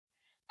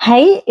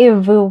Hey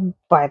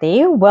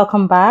everybody,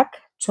 welcome back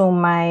to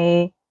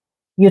my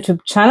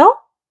YouTube channel.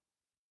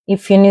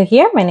 If you're new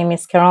here, my name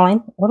is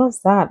Caroline. What was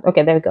that?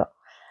 Okay, there we go.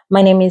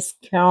 My name is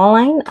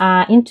Caroline.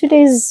 In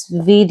today's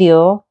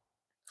video,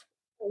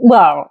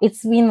 well,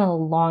 it's been a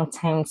long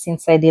time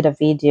since I did a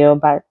video,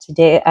 but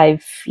today I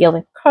feel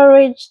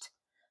encouraged.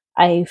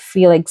 I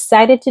feel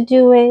excited to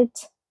do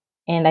it,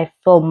 and I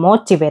feel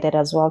motivated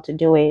as well to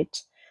do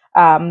it.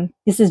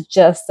 This is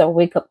just a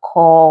wake-up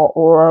call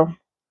or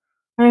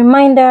a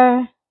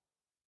reminder.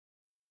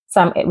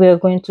 We're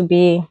going to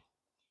be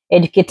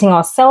educating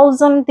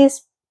ourselves on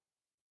this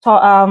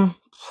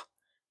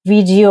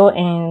video,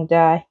 and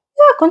yeah,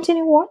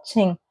 continue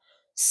watching.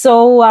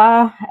 So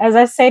as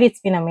I said, it's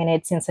been a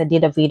minute since I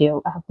did a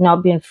video. I have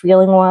not been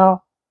feeling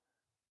well,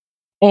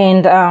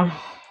 and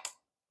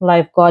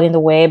life got in the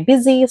way,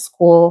 busy,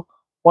 school,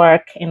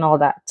 work, and all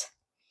that.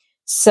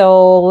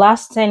 So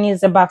last 10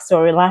 years, the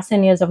backstory, last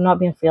 10 years I've not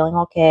been feeling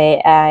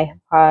okay. I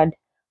have had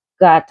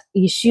gut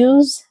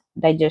issues,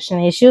 digestion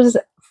issues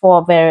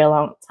for a very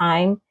long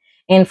time.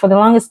 And for the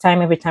longest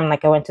time, every time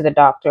like I went to the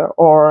doctor,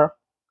 or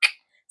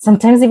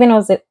sometimes even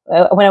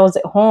when I was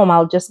at home,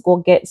 I'll just go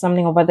get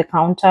something over the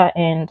counter,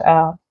 and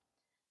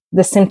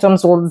the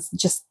symptoms will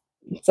just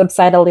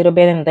subside a little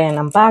bit, and then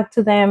I'm back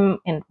to them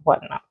and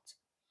whatnot.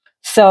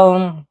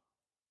 So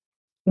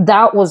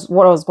that was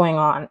what was going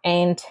on.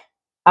 And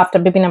after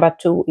baby number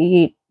 2,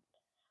 it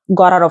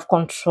got out of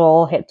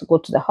control, had to go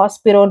to the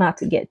hospital now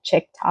to get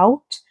checked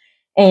out.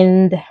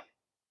 And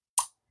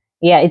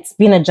yeah, it's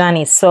been a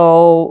journey.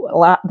 So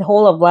the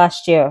whole of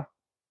last year,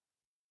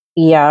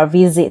 ER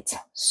visit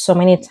so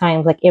many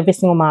times, like every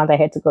single month I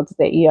had to go to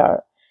the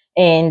ER.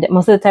 And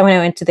most of the time when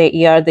I went to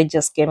the ER, they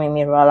just gave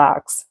me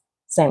relax,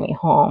 send me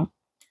home.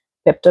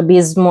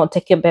 Pepto-Bismol,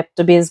 take your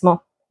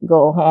Pepto-Bismol,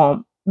 go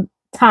home.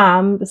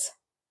 Times.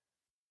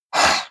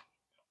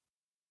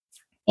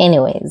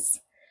 Anyways,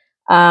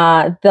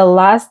 the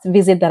last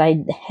visit that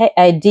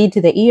I did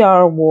to the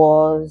ER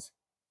was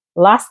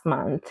last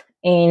month.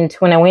 And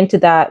when I went to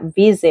that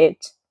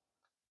visit,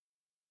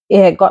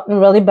 it had gotten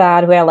really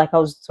bad where like I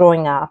was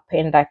throwing up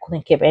and I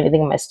couldn't keep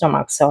anything in my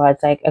stomach. So I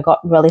got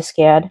really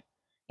scared,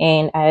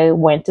 and I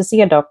went to see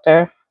a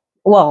doctor.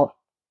 Well,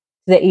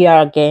 the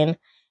ER again.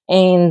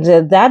 And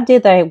that day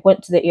that I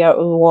went to the ER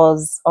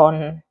was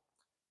on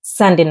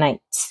Sunday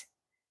night.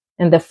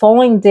 And the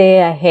following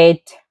day I had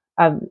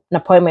an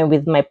appointment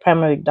with my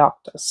primary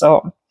doctor.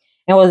 So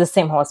it was the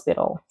same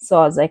hospital. So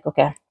I was like,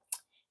 okay,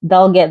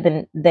 they'll get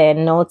the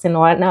notes and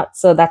whatnot.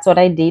 So that's what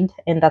I did,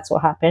 and that's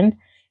what happened.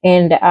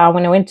 And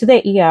when I went to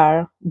the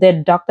ER, the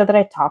doctor that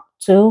I talked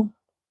to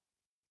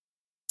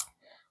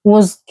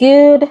was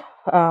good.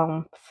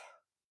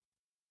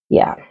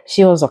 Yeah,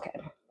 she was okay.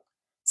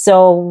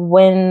 So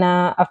when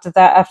after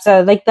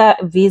like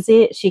that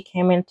visit, she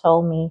came and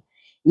told me,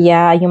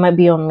 yeah, you might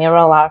be on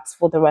Miralax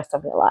for the rest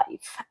of your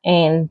life.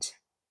 And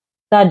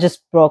that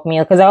just broke me,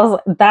 because I was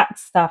like, that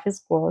stuff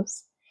is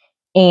gross.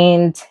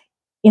 And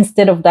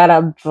instead of that,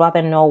 I'd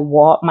rather know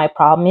what my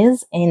problem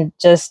is and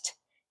just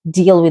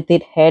deal with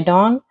it head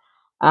on.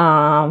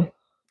 But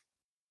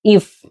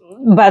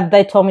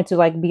they told me to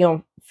like be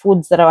on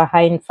foods that are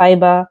high in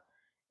fiber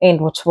and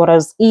watch what I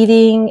was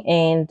eating.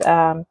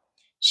 And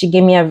she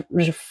gave me a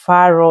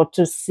referral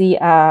to see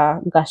a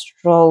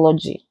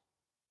gastrology.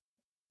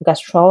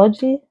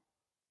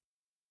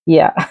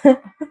 Yeah,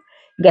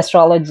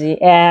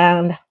 gastrology.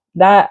 And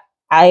that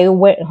I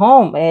went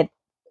home at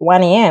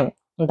 1 a.m.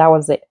 and that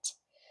was it.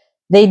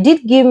 They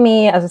did give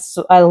me a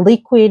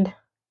liquid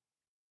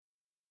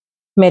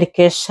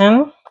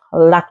medication,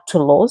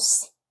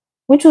 lactulose,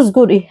 which was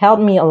good. It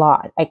helped me a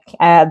lot.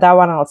 That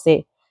one I'll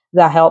say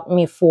that helped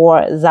me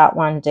for that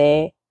one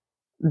day,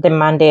 the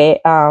Monday,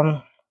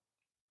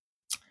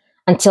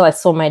 until I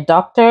saw my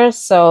doctor.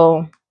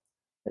 So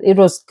it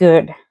was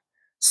good.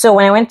 So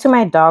when I went to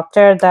my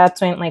doctor, that's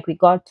when like we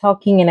got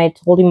talking, and I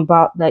told him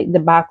about like the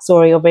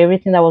backstory of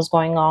everything that was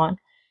going on.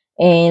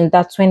 And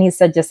that's when he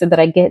suggested that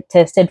I get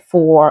tested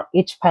for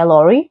H.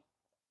 pylori.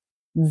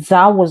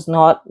 That was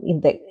not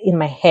in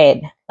my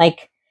head.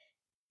 Like,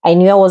 I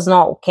knew I was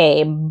not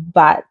okay,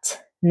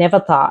 but never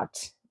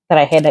thought that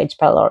I had H.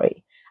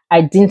 pylori.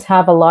 I didn't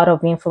have a lot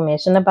of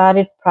information about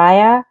it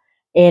prior,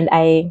 and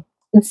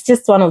it's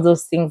just one of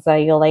those things that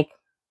you're like,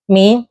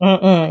 me?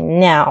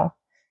 No.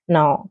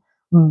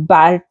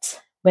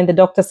 But when the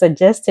doctor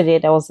suggested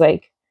it, I was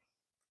like,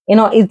 it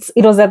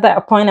was at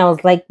that point I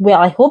was like, well,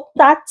 I hope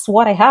that's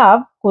what I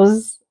have,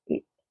 because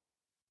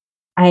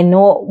I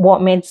know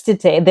what meds to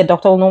take. The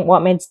doctor will know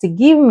what meds to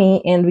give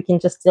me, and we can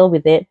just deal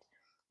with it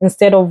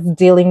instead of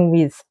dealing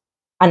with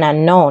an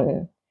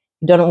unknown.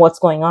 You don't know what's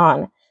going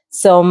on.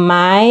 So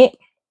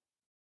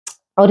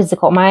what is it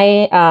called?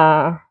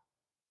 My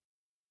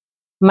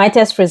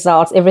test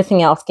results,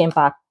 everything else came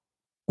back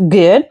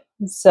good.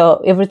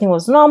 So everything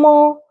was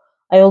normal.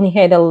 I only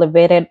had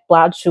elevated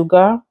blood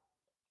sugar.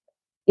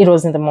 It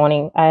was in the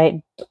morning.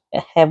 I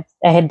had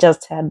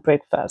just had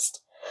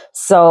breakfast.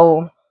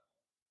 So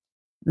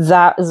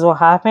that is what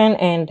happened.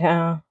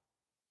 And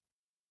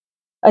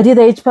I did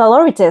the H.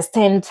 pylori test,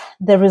 and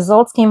the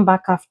results came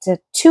back after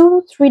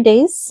 2-3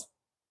 days.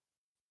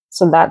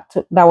 So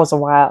that was a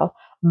while.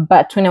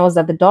 But when I was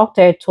at the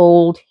doctor, I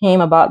told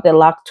him about the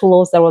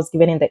lactulose that was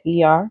given in the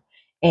ER,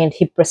 and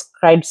he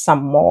prescribed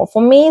some more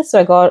for me. So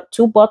I got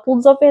 2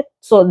 bottles of it.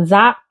 So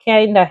that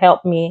kind of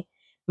helped me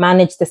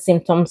manage the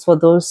symptoms for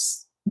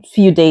those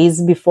few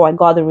days before I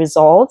got the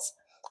results,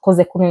 because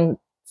we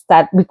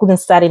couldn't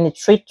start any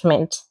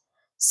treatment.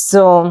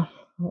 So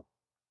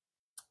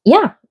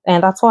yeah,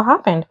 and that's what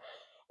happened.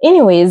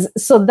 Anyways,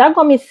 so that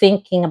got me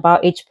thinking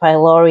about H.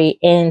 pylori,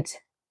 and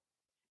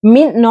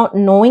me not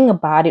knowing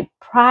about it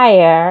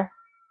prior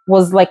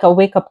was like a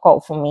wake-up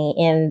call for me,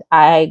 and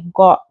I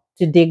got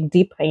to dig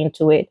deeper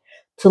into it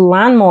to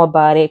learn more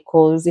about it,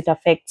 because it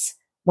affects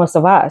most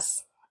of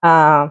us.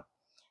 And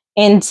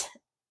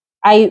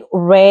I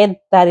read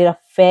that it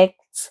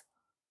affects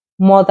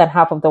more than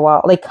half of the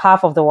world, like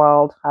half of the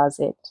world has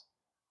it.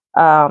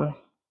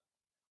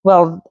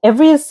 Well,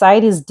 every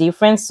site is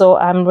different, so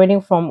I'm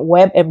reading from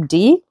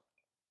WebMD.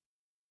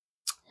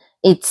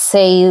 It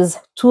says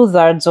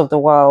 2/3 of the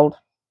world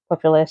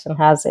population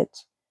has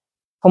it.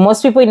 For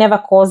most people, it never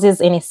causes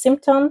any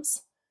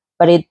symptoms,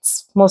 but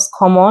it's most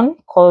common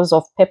cause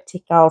of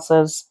peptic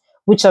ulcers,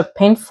 which are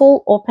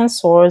painful open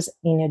sores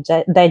in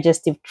your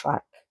digestive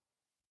tract.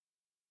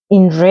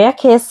 In rare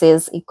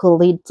cases, it could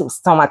lead to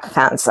stomach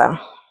cancer.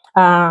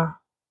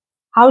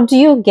 How do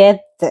you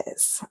get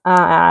this?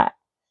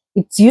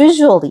 It's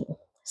usually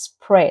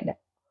spread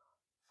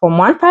from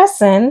one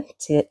person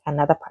to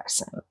another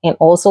person, and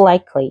also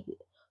likely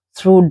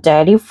through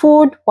dirty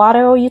food,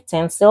 water, or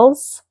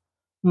utensils,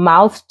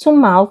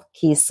 mouth-to-mouth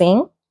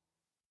kissing,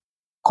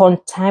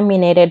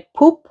 contaminated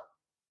poop,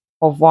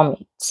 or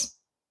vomit.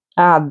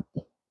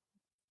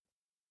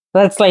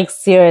 That's like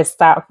serious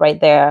stuff right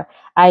there.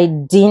 I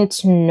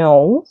didn't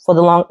know for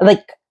the long,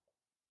 like,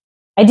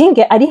 I didn't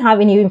have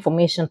any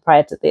information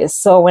prior to this.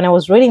 So when I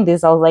was reading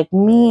this, I was like,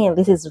 man,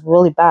 this is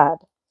really bad.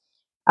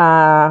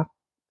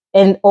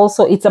 And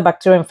also it's a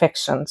bacterial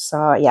infection.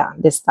 So yeah,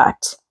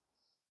 that.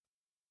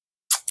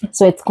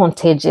 So it's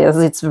contagious.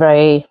 It's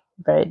very,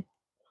 very,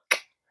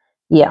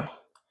 yeah.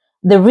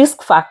 The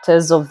risk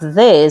factors of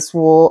this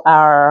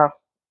are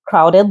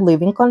crowded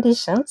living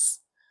conditions,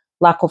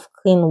 lack of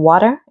clean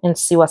water and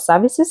sewer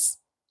services,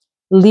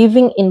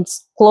 living in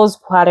close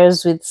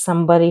quarters with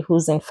somebody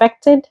who's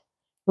infected,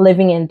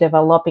 living in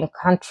developing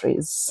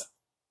countries.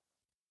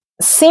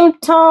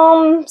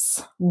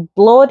 Symptoms: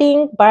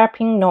 bloating,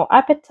 burping, no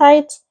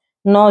appetite,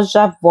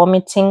 nausea,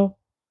 vomiting,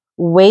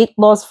 weight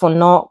loss for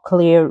no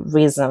clear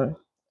reason.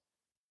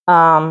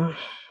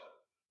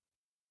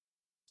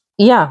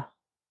 Yeah.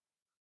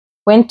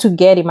 When to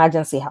get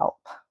emergency help: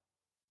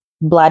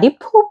 bloody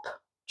poop,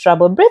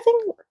 trouble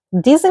breathing,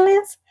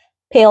 dizziness,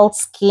 pale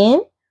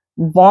skin,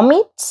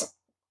 vomit,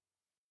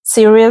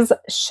 serious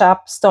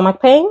sharp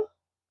stomach pain,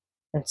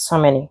 and so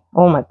many.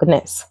 Oh my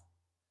goodness.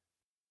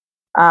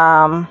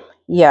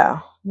 Yeah,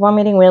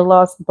 vomiting, weight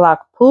loss, black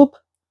poop,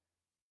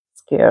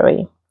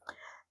 scary.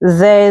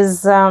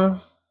 There's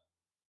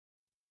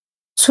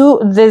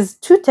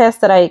two tests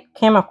that I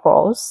came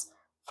across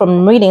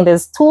from reading.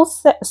 There's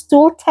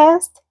stool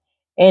test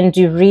and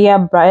urea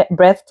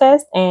breath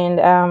test,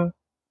 and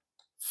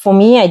for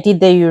me, I did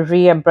the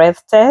urea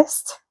breath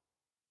test.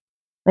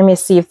 Let me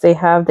see if they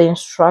have the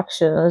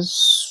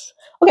instructions.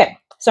 Okay,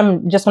 so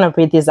I'm just going to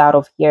read this out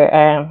of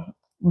here.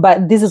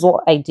 But this is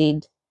what I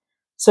did.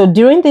 So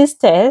during this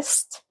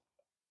test,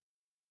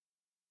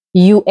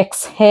 you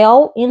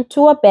exhale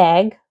into a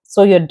bag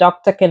so your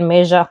doctor can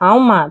measure how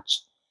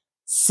much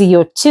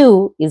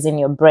CO2 is in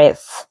your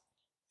breath.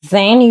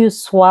 Then you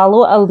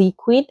swallow a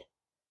liquid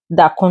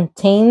that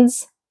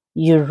contains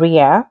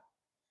urea.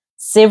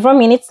 Several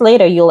minutes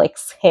later, you'll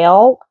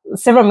exhale,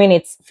 15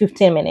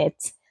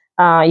 minutes,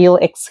 you'll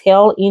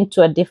exhale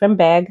into a different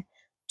bag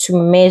to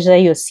measure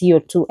your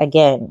CO2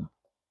 again.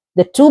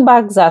 The 2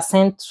 bags are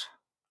sent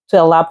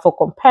to a lab for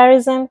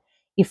comparison.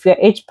 If you have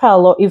H.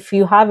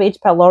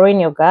 pylori in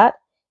your gut,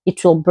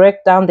 it will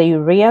break down the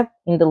urea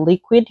in the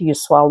liquid you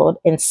swallowed,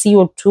 and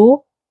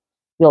CO2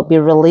 will be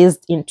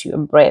released into your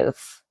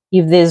breath.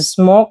 If there's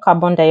more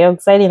carbon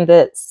dioxide in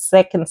the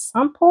second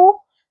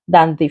sample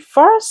than the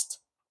first,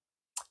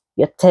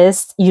 your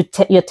test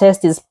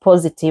is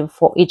positive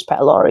for H.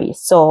 pylori.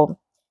 So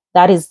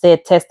that is the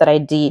test that I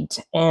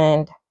did,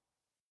 and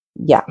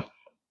yeah,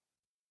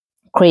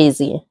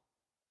 crazy.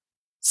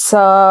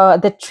 So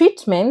the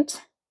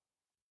treatment,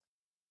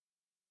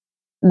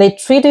 they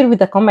treated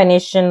with a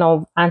combination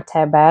of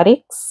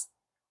antibiotics.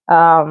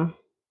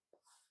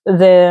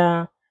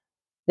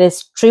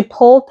 There's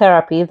triple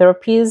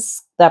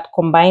therapies that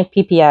combine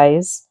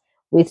PPIs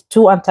with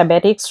 2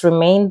 antibiotics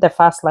remain the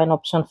first line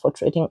option for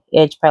treating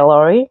H.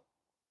 pylori.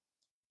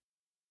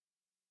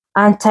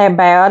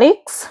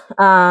 Antibiotics,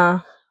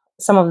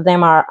 some of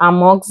them are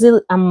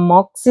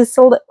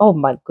amoxicillin. Oh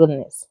my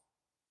goodness,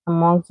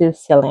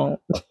 amoxicillin,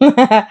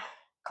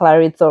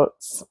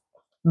 clarithrose,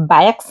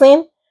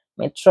 Biaxin,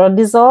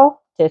 metronidazole,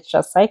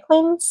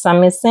 tetracycline,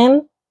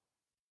 samicin,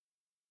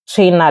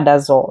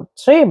 trinadazole.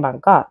 My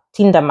God,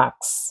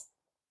 Tindamax.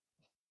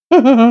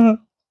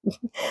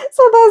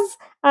 So those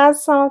are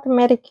some of the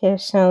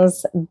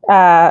medications.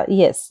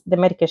 Yes, the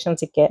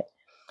medications you get.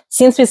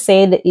 Since we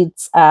said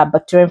it's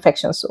bacterial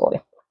infection, so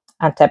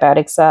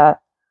antibiotics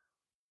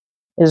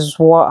is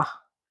what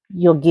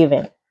you're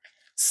given.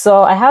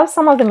 So I have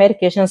some of the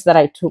medications that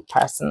I took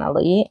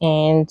personally,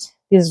 and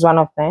this is one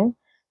of them.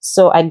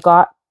 So I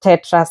got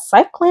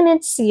tetracycline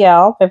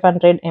HCl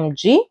 500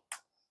 mg,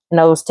 and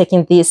I was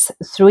taking this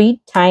 3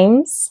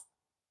 times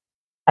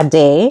a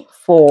day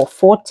for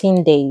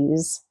 14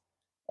 days.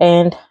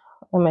 And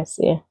let me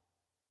see.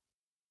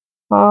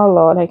 Oh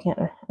Lord, I can't.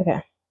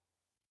 Okay.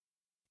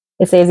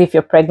 It says if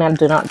you're pregnant,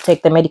 do not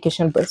take the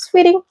medication.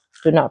 Breastfeeding,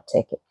 do not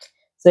take it.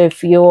 So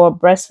if you're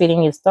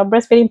breastfeeding, you stop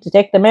breastfeeding to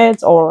take the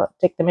meds, or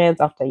take the meds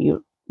after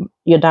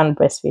you're done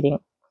breastfeeding.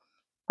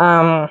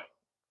 The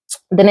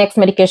next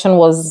medication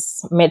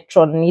was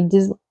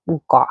metronidazole.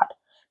 Oh God,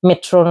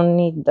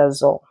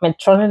 metronidazole.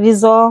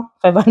 Metronidazole,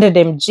 500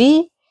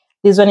 mg.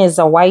 This one is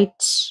a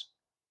white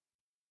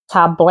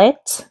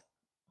tablet.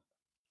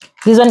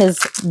 This one is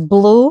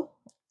blue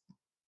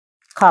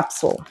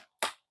capsule.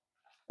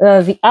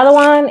 The other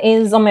one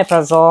is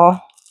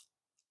omeprazole.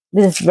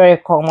 This is very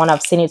common.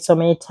 I've seen it so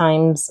many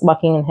times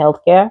working in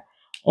healthcare,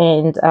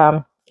 and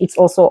it's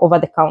also over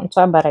the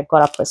counter, but I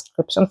got a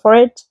prescription for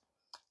it.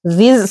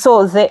 These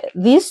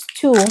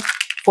two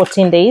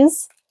 14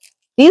 days.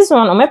 This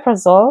one,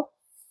 omeprazole,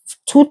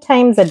 2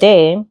 times a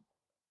day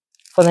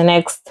for the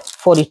next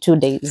 42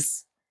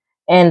 days.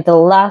 And the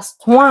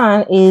last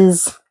one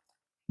is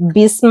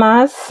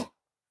bismuth.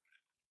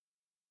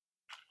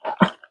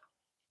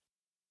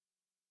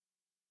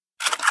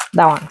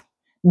 That one.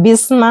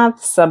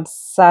 Bismuth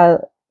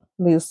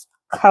this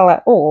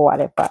color, or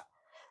whatever.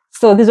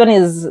 So this one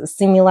is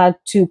similar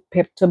to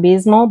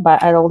Pepto-Bismol,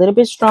 but a little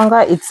bit stronger.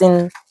 It's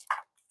in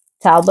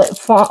tablet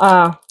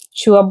form,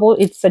 chewable.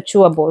 It's a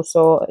chewable,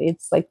 so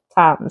it's like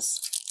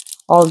tams.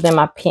 All of them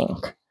are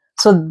pink.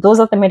 So those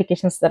are the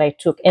medications that I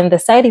took, and the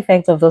side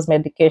effects of those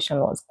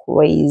medications was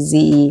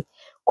crazy,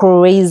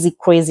 crazy,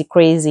 crazy,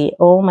 crazy.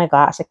 Oh my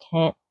gosh, I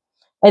can't.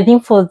 I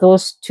think for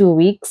those 2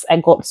 weeks, I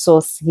got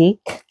so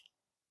sick.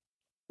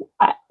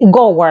 It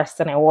got worse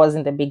than I was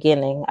in the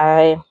beginning.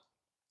 I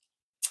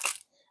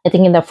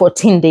think in the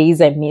 14 days,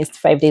 I missed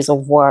 5 days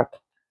of work.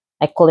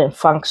 I couldn't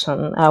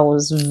function. I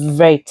was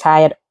very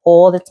tired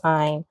all the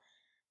time.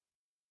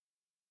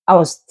 I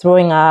was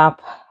throwing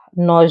up.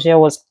 Nausea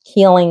was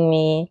killing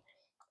me.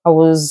 I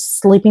was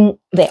sleeping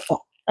the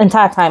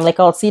entire time. Like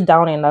I'll sit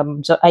down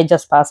and I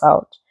just pass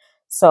out.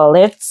 So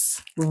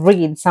let's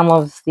read some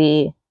of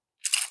the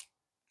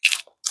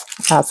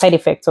side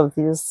effects of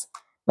this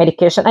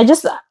medication.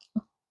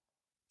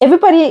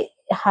 Everybody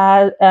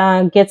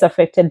gets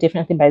affected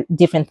differently by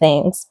different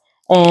things,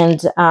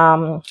 and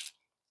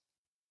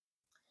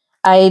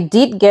I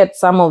did get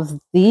some of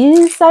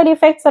these side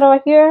effects that are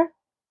here.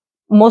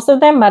 Most of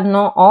them, but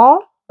not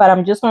all. But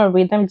I'm just going to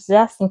read them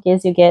just in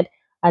case you get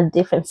a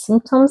different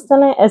symptoms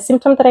than a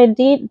symptom that I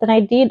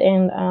did,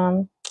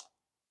 and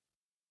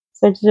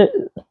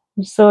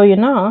so you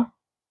know.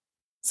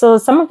 So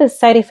some of the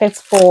side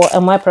effects for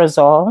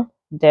omeprazole: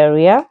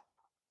 diarrhea,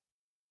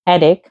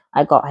 headache.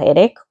 I got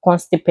headache,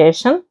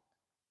 constipation,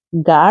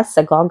 gas.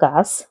 I got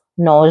gas,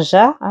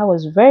 nausea. I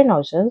was very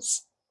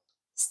nauseous.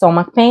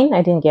 Stomach pain.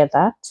 I didn't get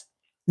that.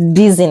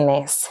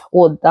 Dizziness.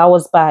 Oh, that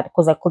was bad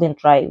because I couldn't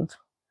drive.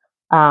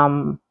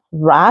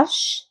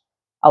 Rash,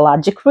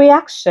 allergic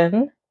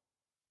reaction,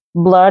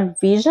 blurred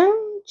vision,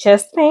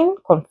 chest pain,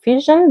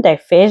 confusion,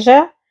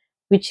 dysphagia,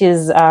 which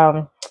is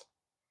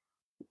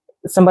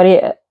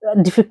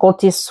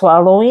difficulty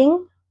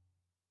swallowing,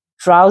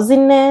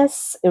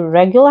 drowsiness,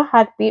 irregular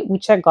heartbeat,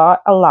 which I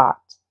got a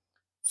lot,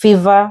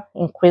 fever,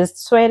 increased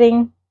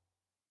sweating,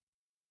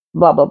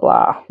 blah blah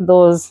blah.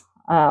 Those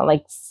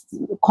like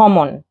the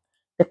common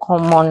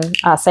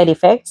side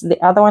effects. The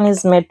other one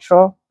is these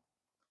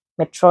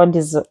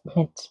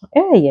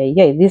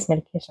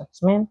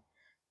medications, man.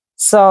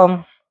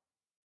 So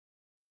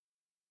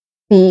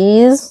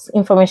these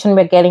information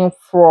we're getting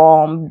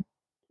from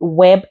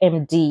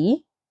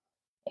WebMD,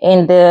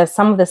 and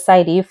some of the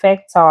side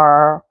effects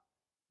are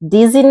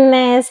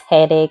dizziness,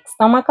 headache,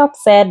 stomach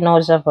upset,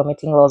 nausea,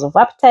 vomiting, loss of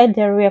appetite,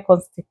 diarrhea,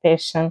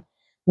 constipation,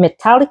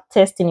 metallic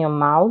taste in your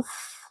mouth.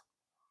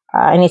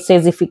 And it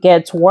says if it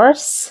gets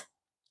worse,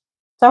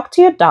 talk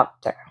to your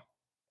doctor.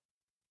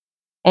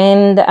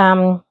 And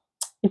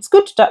it's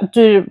good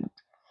to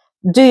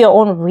do your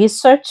own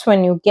research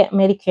when you get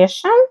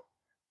medication,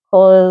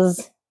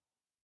 because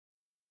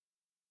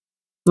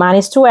man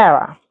is to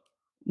error.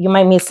 You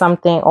might miss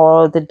something,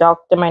 or the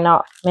doctor might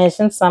not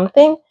mention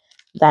something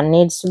that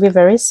needs to be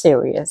very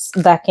serious,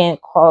 that can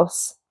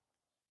cause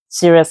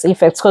serious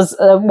effects. Because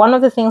one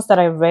of the things that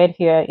I read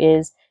here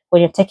is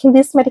when you're taking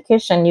this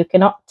medication, you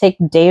cannot take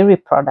dairy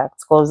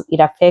products because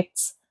it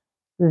affects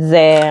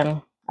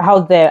how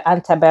the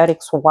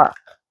antibiotics work.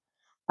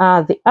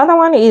 The other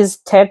one is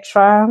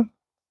tetracycline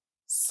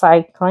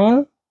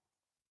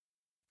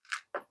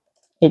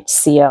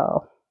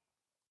HCl.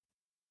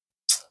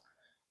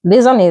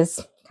 This one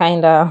is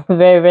kind of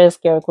very, very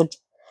scary.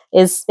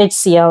 It's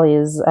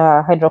HCl is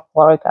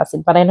hydrochloric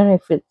acid, but I don't know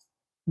if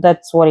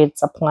that's what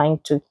it's applying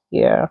to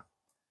here.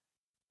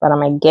 But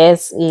my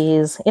guess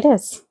is it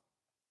is.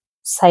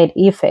 Side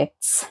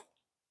effects.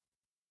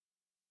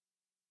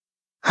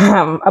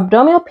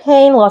 Abdominal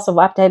pain, loss of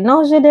appetite,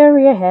 nausea,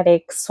 diarrhea,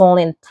 headache,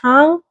 swollen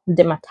tongue,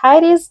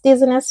 dermatitis,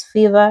 dizziness,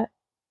 fever,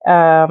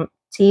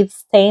 teeth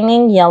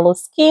staining, yellow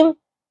skin,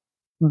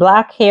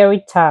 black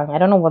hairy tongue. I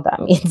don't know what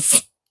that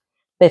means.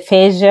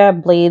 Aphasia,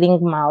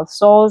 bleeding, mouth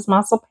sores,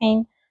 muscle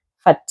pain,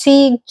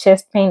 fatigue,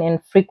 chest pain,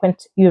 and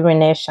frequent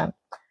urination.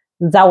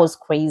 That was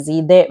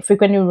crazy. The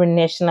frequent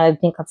urination, I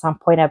think at some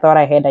point I thought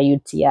I had a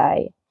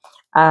UTI.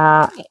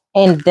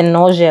 And the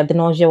nausea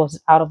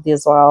was out of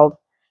this world.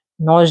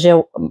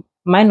 Nausea,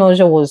 my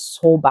nausea was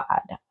so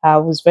bad. I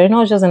was very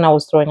nauseous and I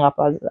was throwing up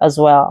as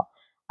well.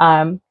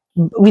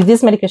 With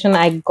this medication,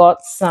 I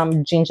got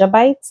some ginger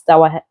bites that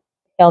were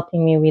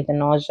helping me with the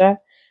nausea,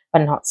 but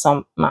not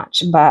so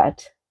much.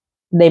 But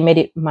they made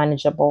it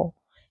manageable.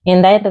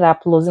 And I ended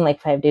up losing like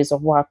 5 days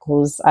of work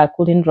because I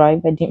couldn't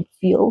drive. I didn't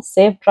feel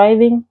safe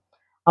driving.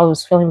 I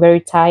was feeling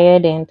very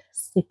tired and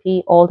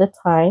sleepy all the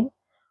time.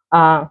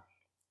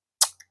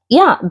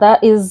 Yeah,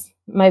 that is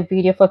my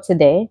video for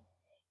today.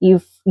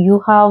 If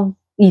you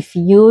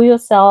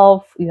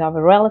yourself, you have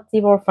a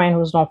relative or friend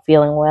who's not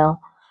feeling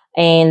well,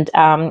 and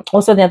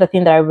also the other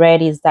thing that I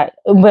read is that,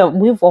 well,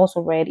 we've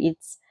also read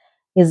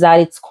is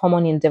that it's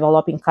common in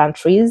developing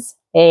countries,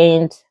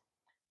 and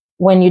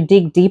when you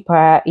dig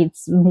deeper,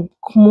 it's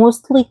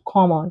mostly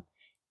common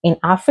in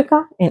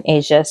Africa and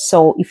Asia.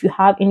 So if you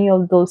have any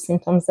of those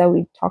symptoms that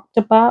we talked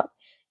about,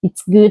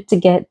 it's good to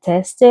get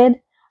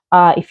tested.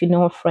 If you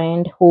know a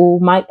friend who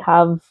might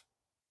have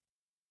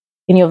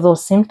any of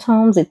those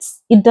symptoms,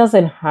 it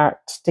doesn't hurt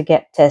to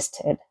get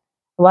tested.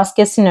 Worst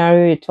case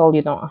scenario, you're told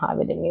you don't have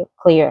it and you're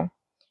clear.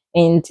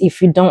 And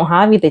if you don't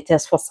have it, they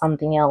test for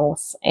something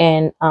else.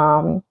 And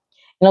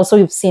also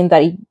we've seen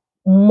that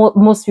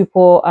most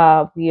people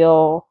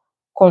will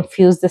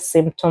confuse the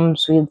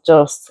symptoms with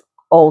just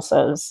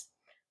ulcers,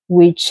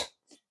 which,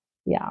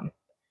 yeah,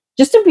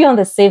 just to be on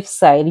the safe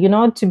side,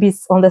 to be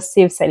on the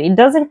safe side. It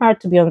doesn't hurt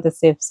to be on the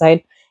safe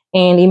side,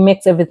 and it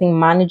makes everything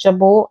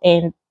manageable.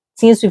 And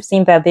since we've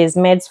seen that there's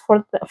meds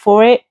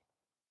for it,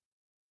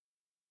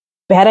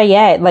 better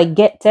yet, like,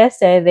 get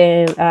tested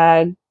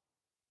and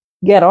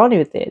get on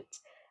with it.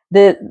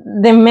 The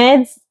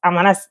meds, I'm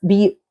gonna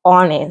be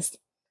honest,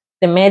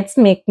 the meds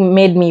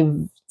made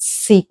me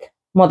sick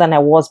more than I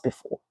was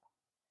before.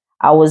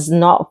 I was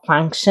not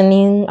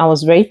functioning. I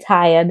was very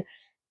tired.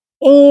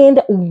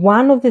 And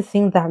one of the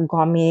things that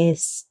got me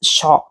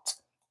shocked,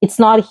 it's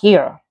not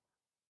here.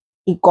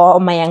 It got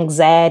my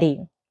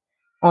anxiety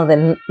on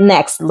the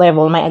next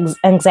level. My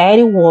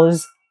anxiety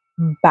was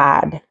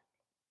bad.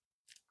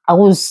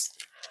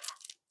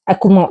 I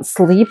could not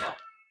sleep.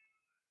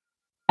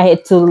 I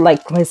had to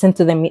like listen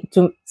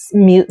to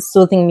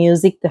soothing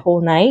music the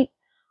whole night.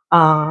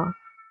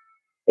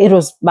 It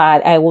was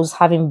bad. I was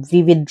having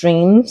vivid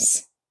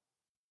dreams.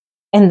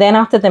 And then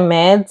after the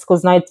meds,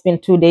 because now it's been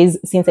 2 days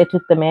since I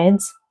took the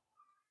meds,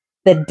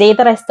 the day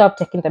that I stopped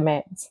taking the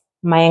meds,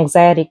 my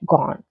anxiety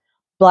gone,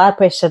 blood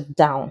pressure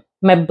down.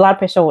 My blood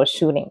pressure was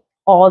shooting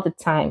all the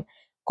time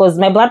because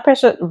my blood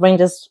pressure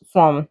ranges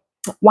from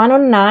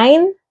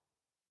 109,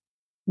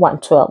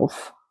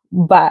 112.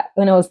 But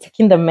when I was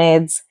taking the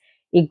meds,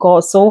 it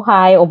got so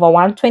high, over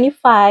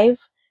 125.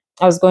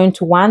 I was going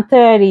to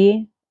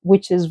 130,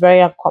 which is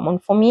very uncommon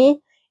for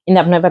me, and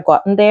I've never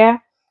gotten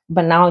there.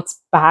 But now it's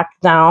back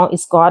down.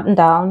 It's gotten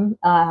down,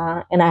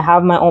 and I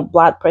have my own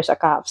blood pressure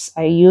cuffs.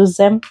 I use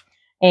them,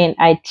 and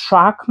I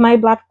track my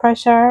blood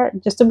pressure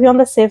just to be on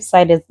the safe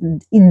side.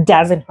 It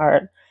doesn't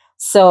hurt.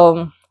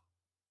 So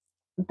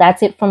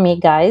that's it for me,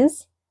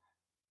 guys.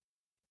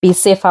 Be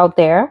safe out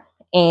there,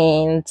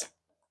 and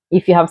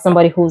if you have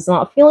somebody who's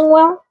not feeling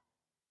well,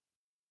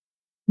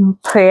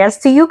 prayers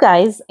to you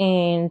guys,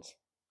 and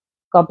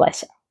God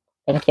bless you.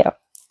 Thank you.